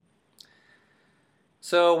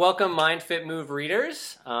So welcome Mind Fit Move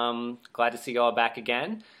readers. Glad to see you all back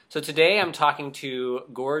again. So today I'm talking to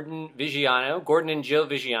Gordon and Jill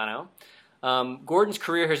Viggiano. Gordon's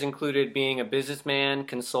career has included being a businessman,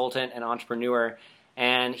 consultant, and entrepreneur,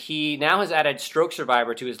 and he now has added stroke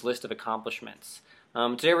survivor to his list of accomplishments.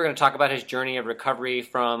 Today we're going to talk about his journey of recovery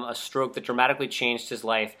from a stroke that dramatically changed his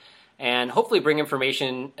life and hopefully bring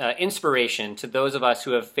inspiration to those of us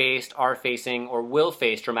who have faced, are facing, or will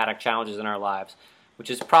face dramatic challenges in our lives, which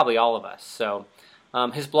is probably all of us. So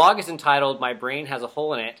his blog is entitled My Brain Has a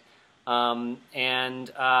Hole in It,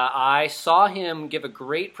 and I saw him give a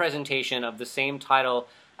great presentation of the same title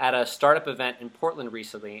at a startup event in Portland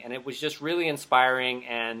recently, and it was just really inspiring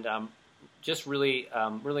and just really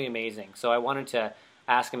amazing. So I wanted to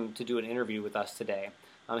ask him to do an interview with us today,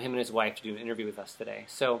 him and his wife to do an interview with us today.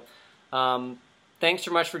 So thanks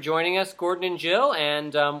so much for joining us, Gordon and Jill,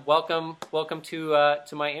 and welcome to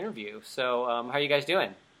my interview. So how are you guys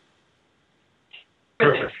doing?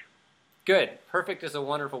 Perfect. Good. Perfect is a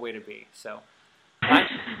wonderful way to be. So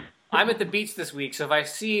I'm at the beach this week, so if I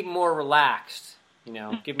seem more relaxed,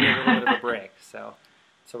 give me a little bit of a break. So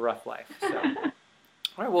it's a rough life. So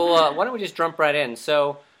all right. Well, why don't we just jump right in?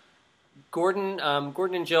 So Gordon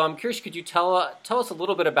and Jill, I'm curious. Could you tell us a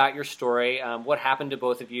little bit about your story? What happened to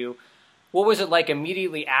both of you? What was it like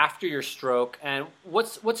immediately after your stroke, and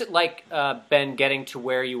what's it like been getting to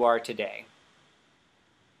where you are today?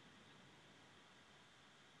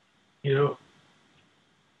 I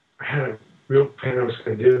had a real plan I was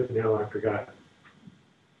going to do, and now I forgot.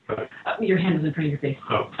 But, your hand is in front of your face.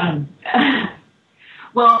 Oh.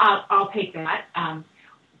 Well, I'll take that.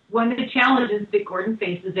 One of the challenges that Gordon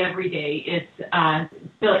faces every day is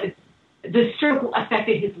the stroke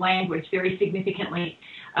affected his language very significantly.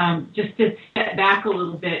 Just to step back a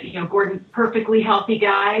little bit, Gordon, perfectly healthy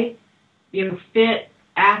guy, fit,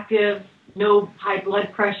 active, no high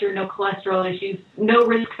blood pressure, no cholesterol issues, no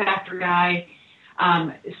risk factor guy,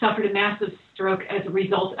 suffered a massive stroke as a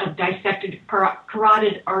result of dissected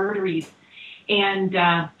carotid arteries. And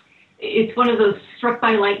it's one of those struck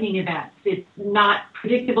by lightning events. It's not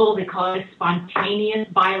predictable. They call it a spontaneous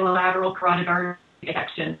bilateral carotid artery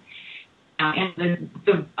dissection. And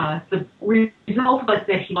the result was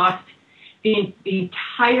that he lost the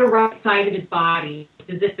entire right side of his body. It's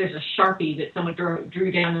as if there's a Sharpie that someone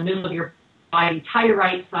drew down the middle of your body. The entire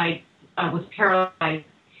right side was paralyzed.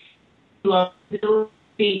 He lost his ability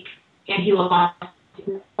to speak, and he lost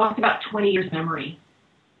about 20 years memory.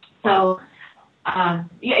 So,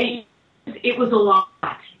 it was a lot.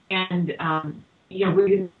 And,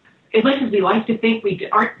 as much as we like to think we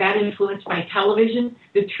aren't that influenced by television,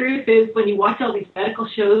 the truth is when you watch all these medical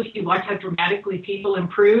shows, you watch how dramatically people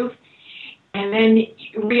improve, and then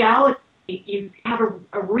in reality, you have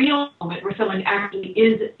a real moment where someone actually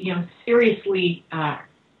is, seriously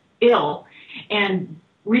ill, and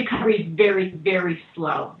recovery is very, very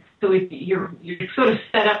slow. So you're sort of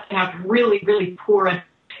set up to have really, really poor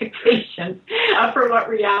expectations for what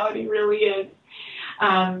reality really is.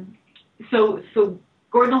 So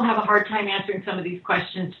Gordon will have a hard time answering some of these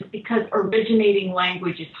questions just because originating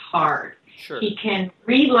language is hard. Sure. He can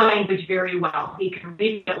read language very well. He can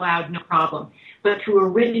read it aloud, no problem. But to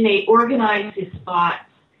organize his thoughts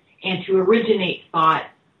and to originate thought,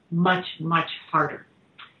 much, much harder.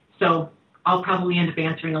 So I'll probably end up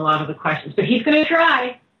answering a lot of the questions, but he's going to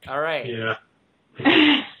try. All right. Yeah.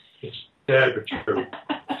 It's sad, but true.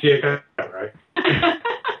 See, I got that right.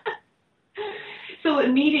 So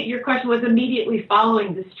your question was immediately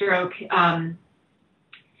following the stroke.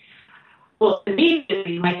 Well,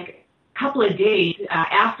 immediately, like a couple of days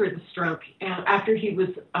after the stroke, after he was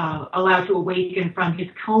allowed to awaken from his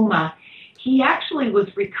coma, he actually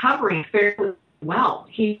was recovering fairly well.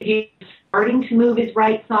 He was starting to move his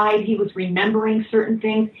right side. He was remembering certain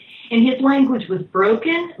things, and his language was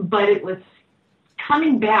broken, but it was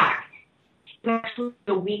coming back. It was actually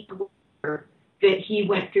a week later that he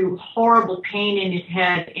went through horrible pain in his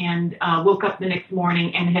head and woke up the next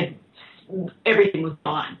morning and everything was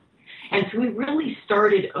gone. And so we really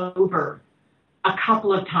started over a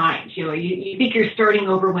couple of times. You think you're starting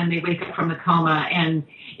over when they wake up from the coma, and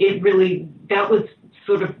that was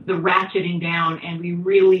sort of the ratcheting down, and we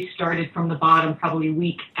really started from the bottom probably a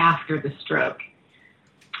week after the stroke.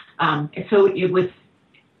 So it was,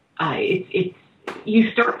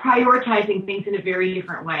 you start prioritizing things in a very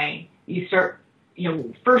different way. You start,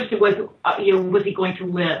 first it was, was he going to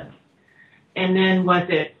live? And then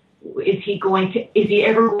is he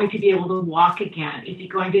ever going to be able to walk again? Is he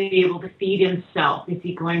going to be able to feed himself? Is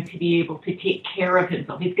he going to be able to take care of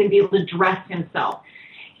himself? He's going to be able to dress himself.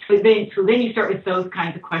 So then you start with those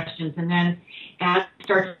kinds of questions. And then as it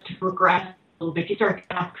starts to progress little bit. You start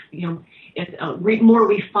to ask, more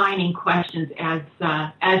refining questions as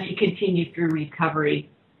you continue through recovery.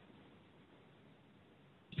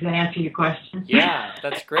 Does that answer your question? Yeah,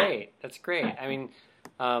 that's great. That's great. I mean,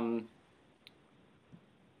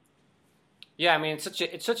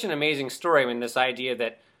 it's such an amazing story. I mean, this idea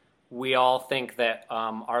that we all think that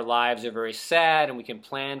our lives are very sad and we can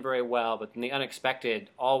plan very well, but then the unexpected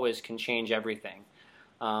always can change everything.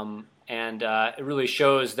 And it really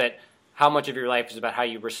shows that how much of your life is about how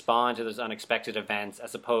you respond to those unexpected events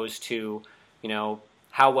as opposed to,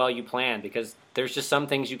 how well you plan, because there's just some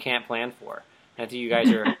things you can't plan for. And I think you guys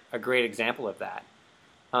are a great example of that.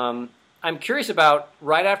 I'm curious about,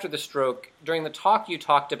 right after the stroke, during the talk you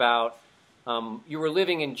talked about you were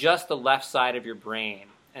living in just the left side of your brain,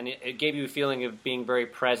 and it gave you a feeling of being very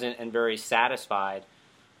present and very satisfied.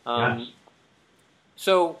 Yes.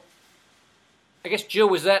 So, I guess, Jill,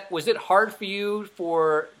 was it hard for you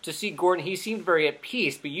to see Gordon? He seemed very at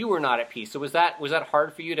peace, but you were not at peace. So was that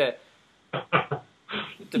hard for you to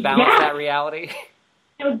balance that reality?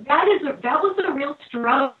 That was a real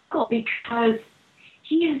struggle, because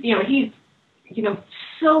he's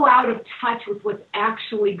so out of touch with what's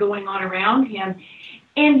actually going on around him,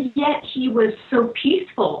 and yet he was so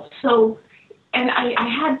peaceful. So, and I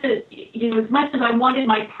had to, as much as I wanted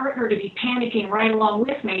my partner to be panicking right along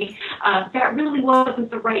with me, that really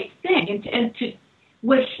wasn't the right thing. And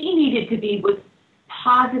what he needed to be was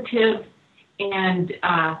positive and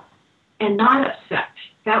not upset.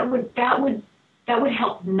 That would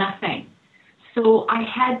help nothing. So I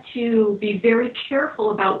had to be very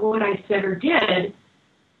careful about what I said or did,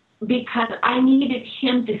 because I needed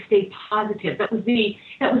him to stay positive. That was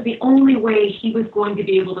the only way he was going to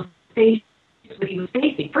be able to face what he was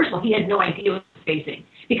facing. First of all, he had no idea what he was facing,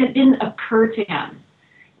 because it didn't occur to him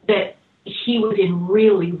that he was in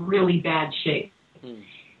really, really bad shape.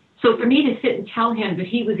 So for me to sit and tell him that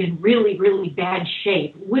he was in really, really bad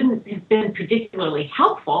shape wouldn't have been particularly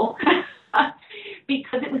helpful,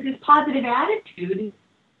 because it was his positive attitude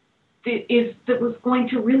that was going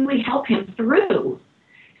to really help him through.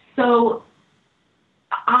 So,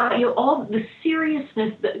 all the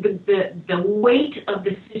seriousness, the weight of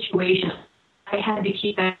the situation, I had to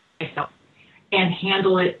keep that to myself and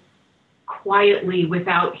handle it quietly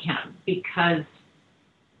without him, because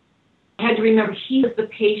I had to remember he was the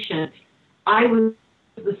patient. I was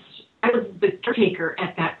the caretaker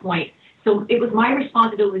at that point. So it was my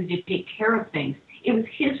responsibility to take care of things. It was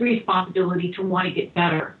his responsibility to want to get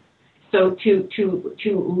better. So to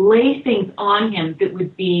lay things on him that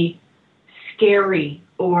would be scary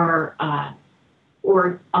or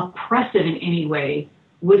oppressive in any way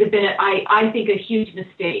would have been, I think, a huge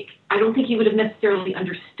mistake. I don't think he would have necessarily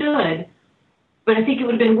understood, but I think it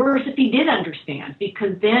would have been worse if he did understand,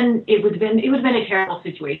 because then it would have been a terrible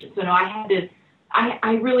situation. So no,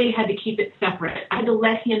 I really had to keep it separate. I had to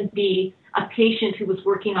let him be a patient who was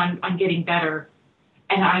working on getting better,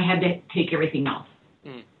 and I had to take everything else.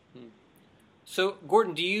 Mm-hmm. So,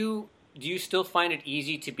 Gordon, do you still find it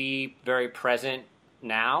easy to be very present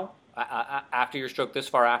now, after your stroke, this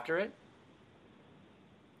far after it?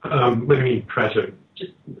 What do you mean present?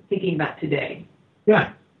 Just thinking about today.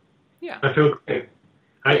 Yeah. Yeah. I feel great.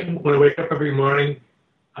 When I wake up every morning,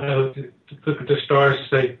 I look at the stars and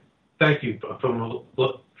say, thank you for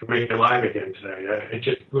making me alive again today. I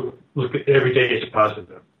just look at every day as a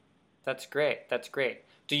positive. That's great. That's great.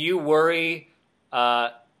 Do you worry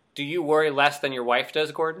less than your wife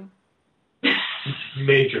does, Gordon?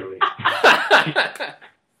 Majorly.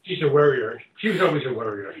 She's a worrier. She was always a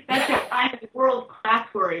worrier. That's it. I'm a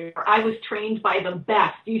world-class worrier. I was trained by the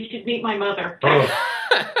best. You should meet my mother. Oh.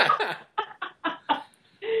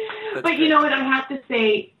 But great. You know what? I have to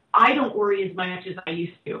say, I don't worry as much as I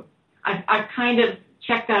used to. I've kind of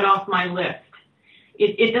checked that off my list.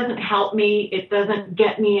 It doesn't help me. It doesn't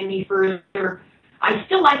get me any further. I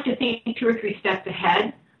still like to think 2 or 3 steps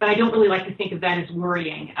ahead, but I don't really like to think of that as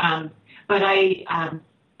worrying. But I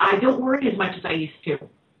don't worry as much as I used to.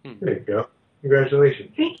 There you go.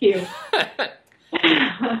 Congratulations. Thank you.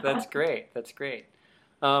 That's great. That's great.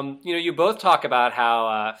 You both talk about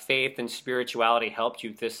how faith and spirituality helped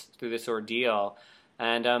you through this ordeal.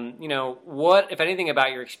 And, what, if anything,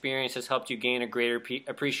 about your experience has helped you gain a greater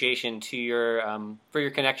appreciation to for your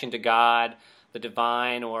connection to God, the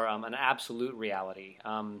divine, or an absolute reality? I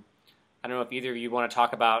don't know if either of you want to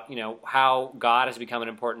talk about, how God has become an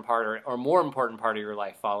important part or more important part of your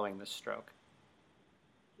life following this stroke.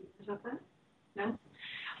 About that? No?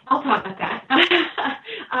 I'll talk about that.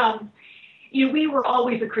 We were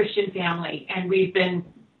always a Christian family, and we've been,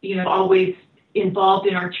 always involved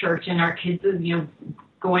in our church, and our kids,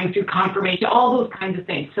 going through confirmation, all those kinds of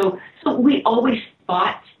things. So we always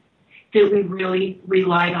thought that we really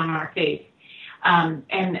relied on our faith.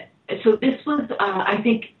 And so this was, I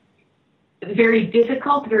think, very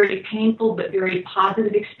difficult, very painful, but very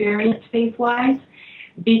positive experience faith-wise,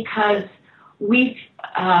 because we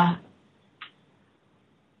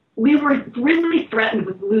were really threatened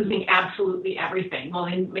with losing absolutely everything. Well,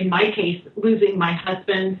 in my case, losing my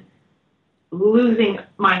husband, losing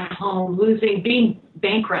my home, being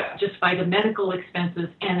bankrupt just by the medical expenses,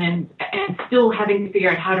 and still having to figure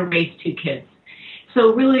out how to raise 2 kids.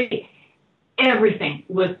 So really, everything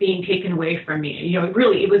was being taken away from me.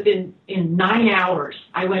 Really, it was in 9 hours.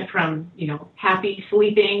 I went from, happy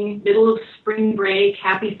sleeping, middle of spring break,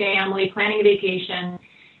 happy family, planning a vacation,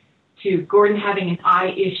 to Gordon having an eye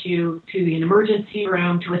issue, to an emergency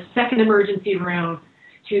room, to a second emergency room,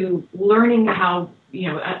 to learning how,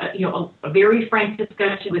 a very frank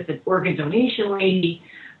discussion with an organ donation lady,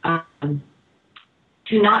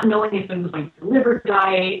 to not knowing if he was going to live or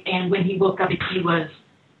die, and when he woke up, he was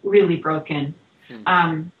really broken.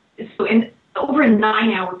 So over a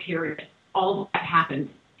 9-hour period, all that happened.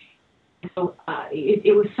 So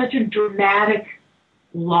it was such a dramatic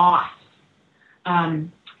loss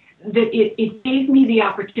that it gave me the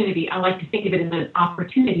opportunity. I like to think of it as an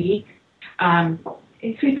opportunity.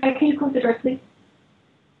 Sweetheart, can you close the door, please?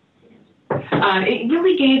 It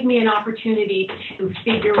really gave me an opportunity to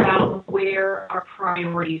figure out where our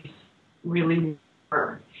priorities really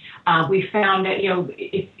were. We found that,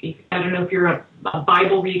 if I don't know if you're a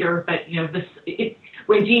Bible reader, but,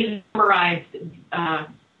 when Jesus summarized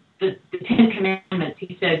the 10 Commandments,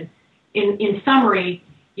 he said, in summary,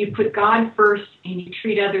 you put God first and you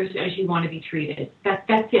treat others as you want to be treated.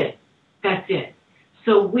 That's it. That's it.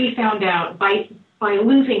 So we found out by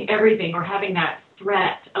losing everything, or having that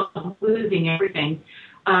threat of losing everything,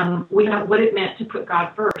 we know what it meant to put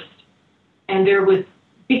God first. And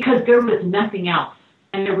because there was nothing else,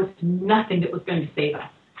 and there was nothing that was going to save us.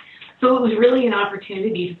 So it was really an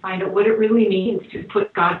opportunity to find out what it really means to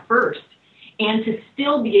put God first, and to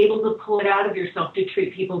still be able to pull it out of yourself to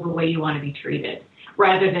treat people the way you want to be treated,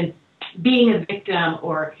 rather than being a victim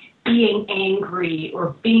or being angry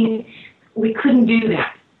or we couldn't do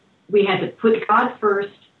that. We had to put God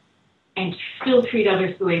first and still treat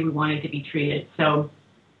others the way we wanted to be treated. So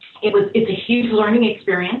it's a huge learning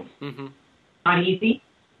experience. Mm-hmm. Not easy,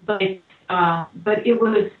 but it's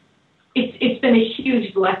been a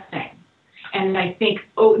huge blessing. And I think,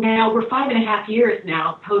 now we're 5.5 years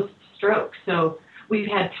now post-stroke. So we've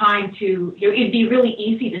had time to, it'd be really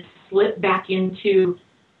easy to slip back into,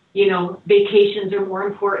 vacations are more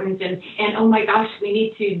important, and oh my gosh, we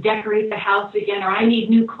need to decorate the house again, or I need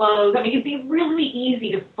new clothes. I mean, it'd be really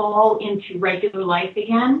easy to fall into regular life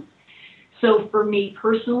again. So for me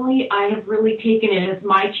personally, I have really taken it as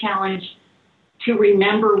my challenge to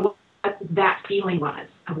remember what that feeling was.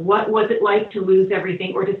 What was it like to lose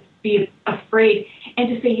everything, or to be afraid, and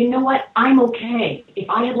to say, you know what, I'm okay. If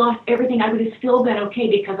I had lost everything, I would have still been okay,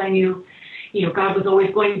 because I knew, God was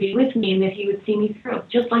always going to be with me, and that he would see me through,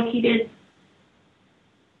 just like he did.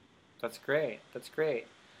 That's great. That's great.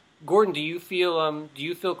 Gordon, do you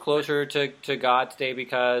feel closer to God today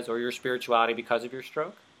or your spirituality because of your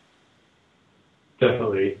stroke?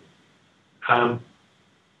 Definitely.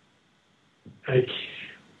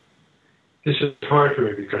 This is hard for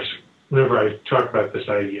me, because whenever I talk about this,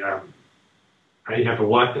 I have a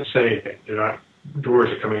lot to say. Doors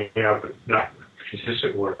are coming out, but not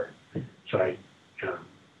consistent work.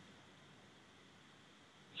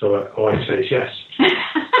 So all I say is yes.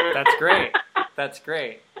 That's great. That's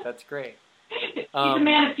great. That's great. He's a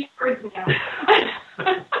man of few words now.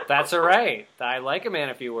 That's all right. I like a man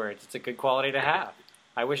of few words. It's a good quality to have.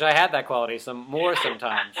 I wish I had that quality more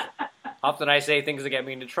sometimes. Often I say things that get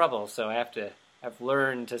me into trouble, so I've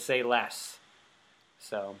learned to say less.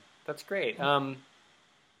 So that's great.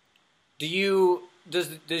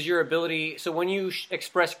 Does your ability, so when you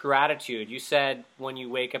express gratitude, you said when you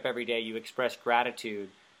wake up every day you express gratitude.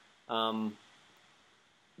 Do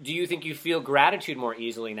you think you feel gratitude more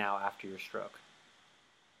easily now after your stroke?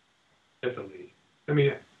 Definitely. I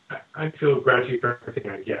mean, I feel gratitude for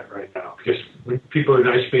everything I get right now, because when people are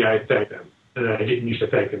nice to me, I thank them. And I didn't used to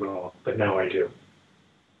thank them at all, but now I do.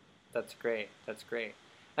 That's great. That's great.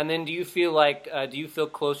 And then do you feel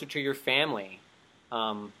closer to your family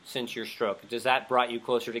since your stroke? Does that brought you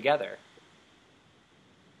closer together?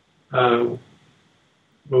 Well,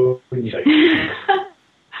 when you say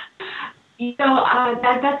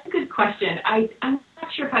that's a good question. I'm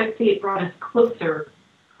not sure if I'd say it brought us closer,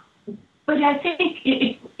 but I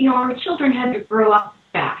think our children had to grow up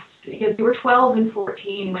fast, because they were 12 and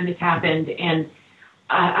 14 when this happened, and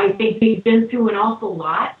I think they've been through an awful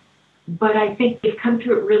lot, but I think they've come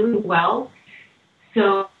through it really well.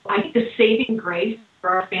 So I think the saving grace for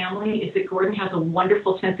our family is that Gordon has a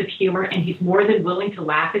wonderful sense of humor, and he's more than willing to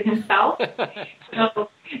laugh at himself. So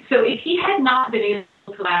if he had not been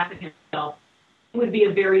able to laugh at himself, it would be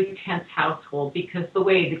a very tense household, because the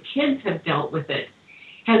way the kids have dealt with it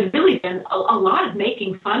has really been a lot of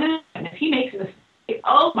making fun of him. And if he makes a mistake,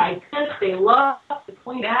 oh my goodness, they love to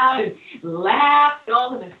point out and laugh at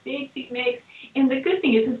all the mistakes he makes. And the good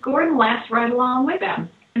thing is Gordon laughs right along with them.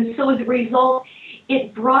 And so as a result,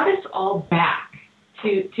 it brought us all back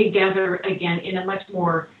together again in a much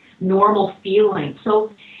more normal feeling.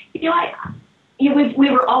 So, we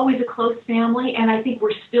were always a close family, and I think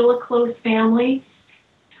we're still a close family.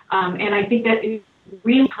 And I think that is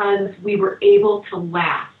really because we were able to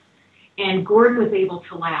laugh, and Gordon was able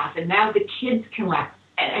to laugh, and now the kids can laugh.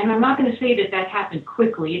 And I'm not going to say that happened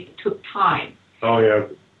quickly. It took time. Oh, yeah.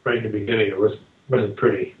 Right in the beginning, it wasn't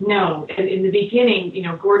pretty. No, in the beginning,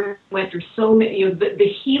 Gordon went through so many.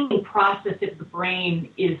 The healing process of the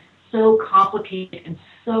brain is so complicated and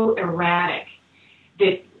so erratic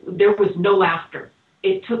that there was no laughter.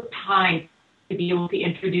 It took time to be able to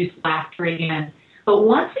introduce laughter again. But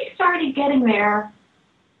once we started getting there,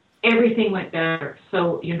 everything went better.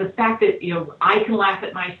 So, the fact that, I can laugh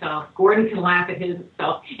at myself, Gordon can laugh at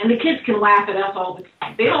himself, and the kids can laugh at us all the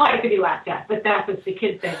time. They don't like to be laughed at, but that's what the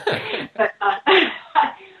kids say.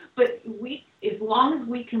 But as long as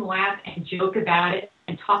we can laugh and joke about it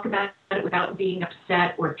and talk about it without being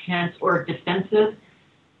upset or tense or defensive,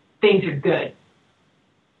 things are good.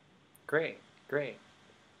 Great.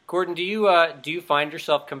 Gordon, do you find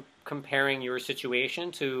yourself comparing your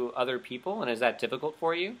situation to other people, and is that difficult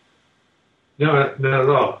for you? No, not at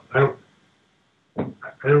all. I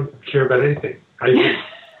don't care about anything. I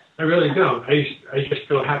really don't. I just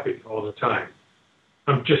feel happy all the time.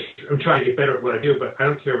 I'm trying to get better at what I do, but I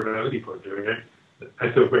don't care what other people are doing.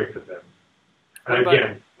 I feel great for them. And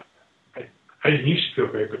again, I didn't used to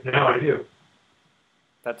feel great, but now I do.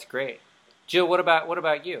 That's great. Jill, what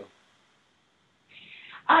about you?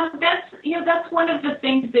 That's one of the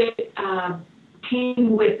things that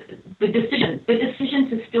came with the decision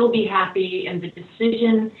to still be happy, and the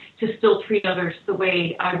decision to still treat others the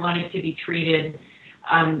way I wanted to be treated.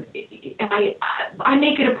 And I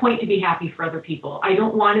make it a point to be happy for other people. I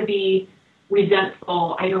don't want to be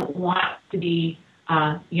resentful. I don't want to be,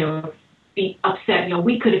 be upset.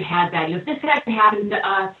 We could have had that. If this had happened to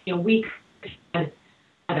us, we could have,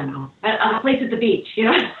 I don't know, a place at the beach,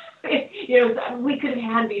 we could have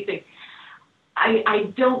had these things.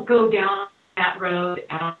 I don't go down that road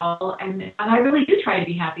at all, and I really do try to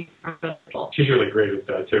be happy for people. She's really great at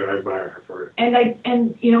that too. I admire her for it.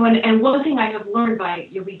 And one thing I have learned by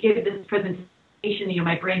we gave this presentation,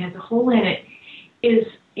 my brain has a hole in it, is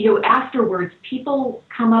afterwards people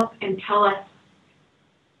come up and tell us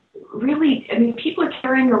really, people are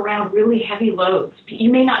carrying around really heavy loads.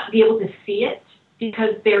 You may not be able to see it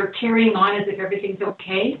because they're carrying on as if everything's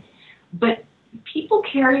okay, but people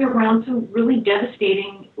carry around some really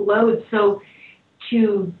devastating loads. So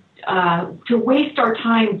to waste our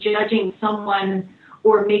time judging someone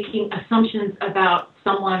or making assumptions about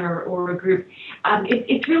someone or a group,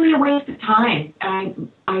 it's really a waste of time.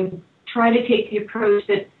 I try to take the approach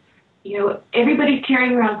that, everybody's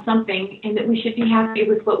carrying around something, and that we should be happy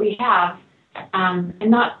with what we have, and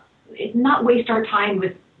not waste our time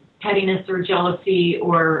with pettiness or jealousy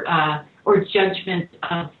or judgment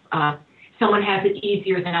of someone has it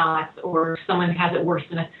easier than us or someone has it worse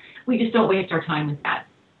than us. We just don't waste our time with that.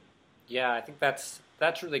 Yeah, I think that's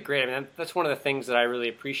really great. That's one of the things that I really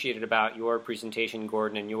appreciated about your presentation,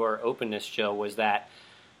 Gordon, and your openness, Jill, was that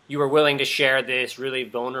you were willing to share this really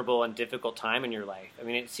vulnerable and difficult time in your life.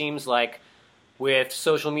 It seems like with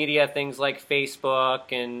social media, things like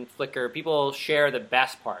Facebook and Flickr, people share the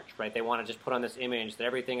best parts, right? They want to just put on this image that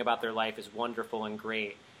everything about their life is wonderful and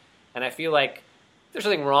great. And I feel like there's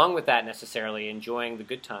nothing wrong with that necessarily, enjoying the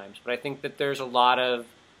good times, but I think that there's a lot of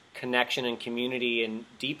connection and community and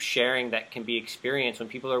deep sharing that can be experienced when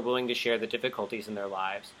people are willing to share the difficulties in their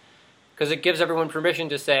lives. Because it gives everyone permission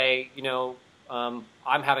to say,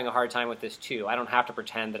 I'm having a hard time with this too. I don't have to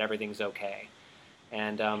pretend that everything's okay.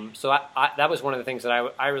 And so that was one of the things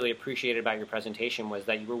that I really appreciated about your presentation, was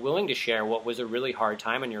that you were willing to share what was a really hard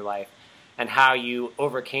time in your life and how you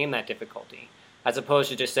overcame that difficulty, as opposed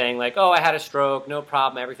to just saying like, oh, I had a stroke, no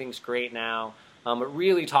problem, everything's great now. But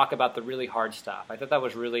really talk about the really hard stuff. I thought that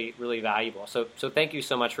was really, really valuable. So thank you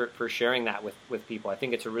so much for sharing that with people. I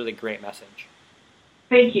think it's a really great message.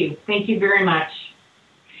 Thank you. Thank you very much.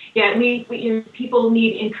 Yeah, we people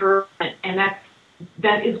need encouragement, and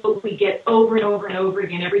that is what we get over and over and over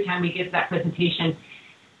again every time we give that presentation.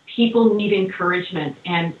 People need encouragement,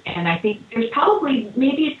 and I think there's probably,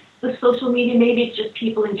 maybe it's the social media, maybe it's just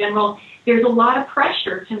people in general, there's a lot of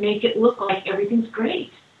pressure to make it look like everything's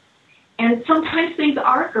great. And sometimes things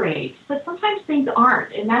are great, but sometimes things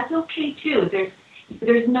aren't, and that's okay too.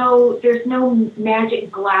 There's no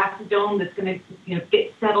magic glass dome that's going to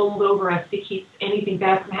get settled over us to keep anything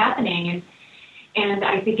bad from happening. And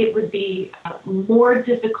I think it would be more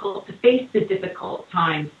difficult to face the difficult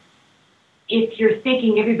times if you're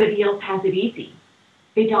thinking everybody else has it easy.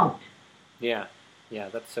 They don't. Yeah,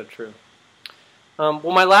 that's so true.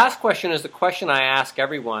 Well, my last question is the question I ask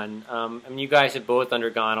everyone. I mean, you guys have both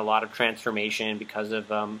undergone a lot of transformation because of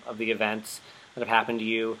the events that have happened to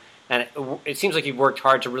you, and it seems like you've worked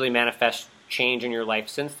hard to really manifest change in your life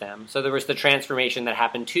since then. So there was the transformation that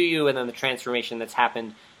happened to you, and then the transformation that's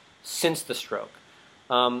happened since the stroke.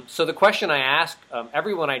 So the question I ask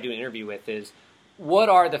everyone I do an interview with is, what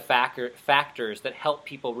are the factors that help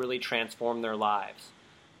people really transform their lives?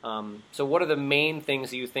 So what are the main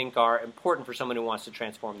things that you think are important for someone who wants to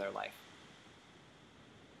transform their life?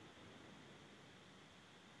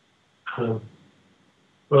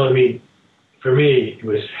 Well, I mean, for me, it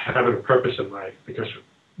was having a purpose in life, because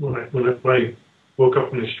when I woke up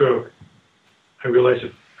from the stroke, I realized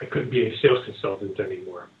that I couldn't be a sales consultant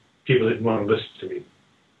anymore. People didn't want to listen to me.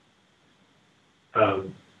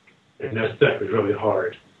 And that was really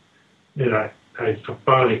hard. And I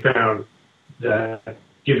finally found that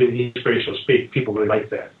giving inspirational speak, people really like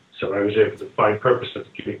that. So I was able to find purpose of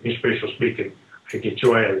giving inspirational speak, and I get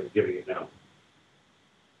joy out of giving it now.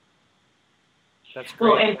 That's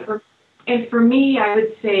great. Well, and for me, I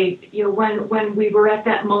would say, when we were at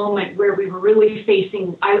that moment where we were really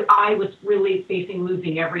facing, I was really facing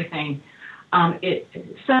losing everything.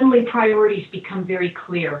 Suddenly priorities become very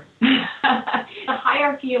clear. The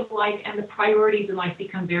hierarchy of life and the priorities in life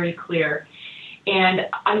become very clear. And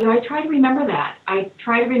I try to remember that. I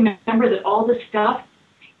try to remember that all this stuff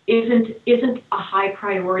isn't a high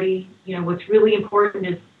priority. What's really important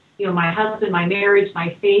is, my husband, my marriage,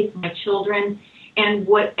 my faith, my children, and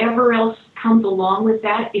whatever else comes along with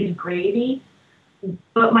that is gravy.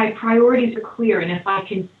 But my priorities are clear, and if I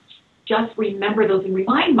can just remember those and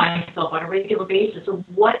remind myself on a regular basis of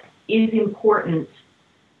what is important,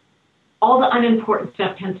 all the unimportant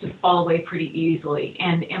stuff tends to fall away pretty easily,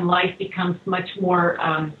 and life becomes much more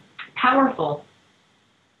powerful.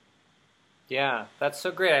 Yeah, that's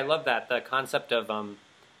so great. I love that. The concept of, I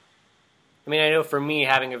know for me,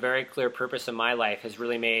 having a very clear purpose in my life has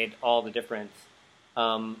really made all the difference.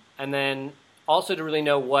 And then also to really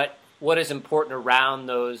know what is important around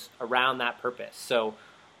that purpose. So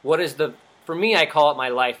for me, I call it my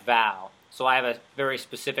life vow. So I have a very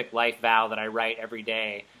specific life vow that I write every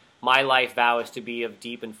day. My life vow is to be of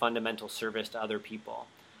deep and fundamental service to other people.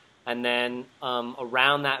 And then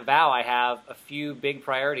around that vow, I have a few big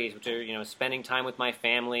priorities, which are, spending time with my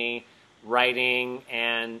family, writing,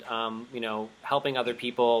 and, helping other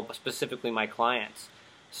people, specifically my clients.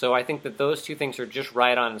 So I think that those two things are just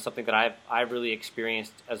right on, and something that I've really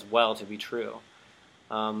experienced as well to be true.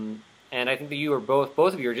 And I think that you are both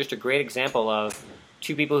of you are just a great example of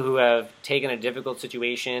two people who have taken a difficult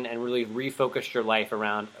situation and really refocused your life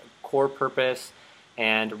around core purpose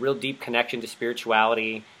and a real deep connection to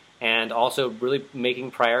spirituality, and also really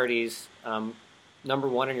making priorities number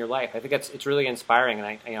one in your life. I think it's really inspiring,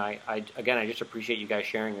 and I just appreciate you guys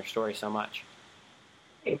sharing your story so much.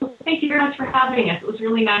 Thank you very much for having us. It was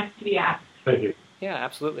really nice to be asked. Thank you. Yeah,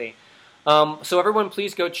 absolutely. So everyone,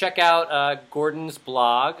 please go check out Gordon's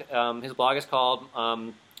blog. His blog is called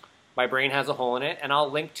My Brain Has a Hole in It, and I'll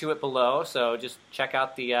link to it below. So just check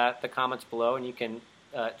out the comments below, and you can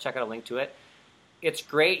check out a link to it. It's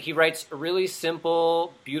great. He writes a really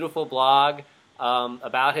simple, beautiful blog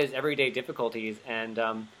about his everyday difficulties.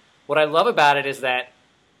 And what I love about it is that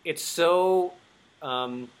it's so,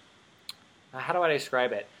 how do I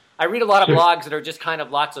describe it? I read a lot of blogs that are just kind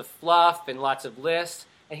of lots of fluff and lots of lists.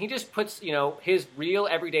 And he just puts, his real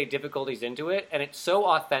everyday difficulties into it, and it's so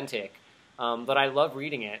authentic that I love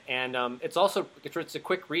reading it. And it's a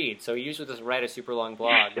quick read, so he usually doesn't write a super long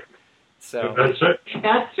blog. So That's it.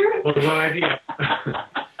 That's true. Well, one idea.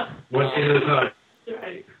 One thing at a time.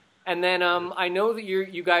 Right. And then I know that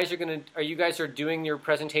you guys are doing your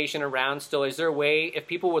presentation around still. Is there a way, if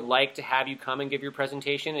people would like to have you come and give your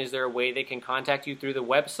presentation, is there a way they can contact you through the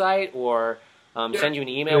website or send you an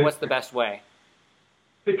email? What's the best way?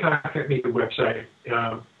 They contact me at the website,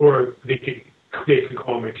 or they can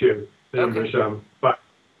call me too. The number's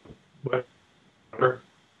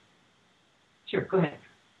Sure, go ahead.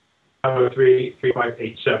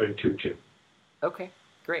 503-358722. Okay,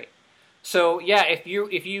 great. So yeah, if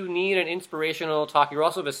you need an inspirational talk, you're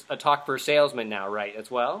also a talk for salesman now, right?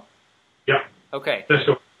 As well. Yeah. Okay. That's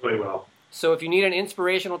going really well. So if you need an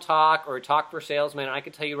inspirational talk or a talk for salesman, I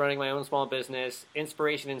can tell you running my own small business,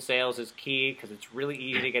 inspiration in sales is key because it's really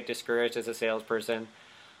easy to get discouraged as a salesperson.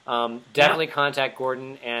 Definitely contact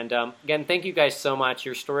Gordon. And again, thank you guys so much.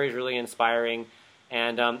 Your story is really inspiring.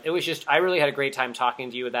 And I really had a great time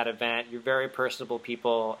talking to you at that event. You're very personable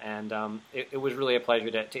people, and it was really a pleasure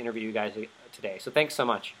to interview you guys today. So thanks so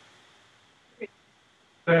much.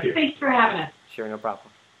 Thank you. Thanks for having us. Sure, no problem.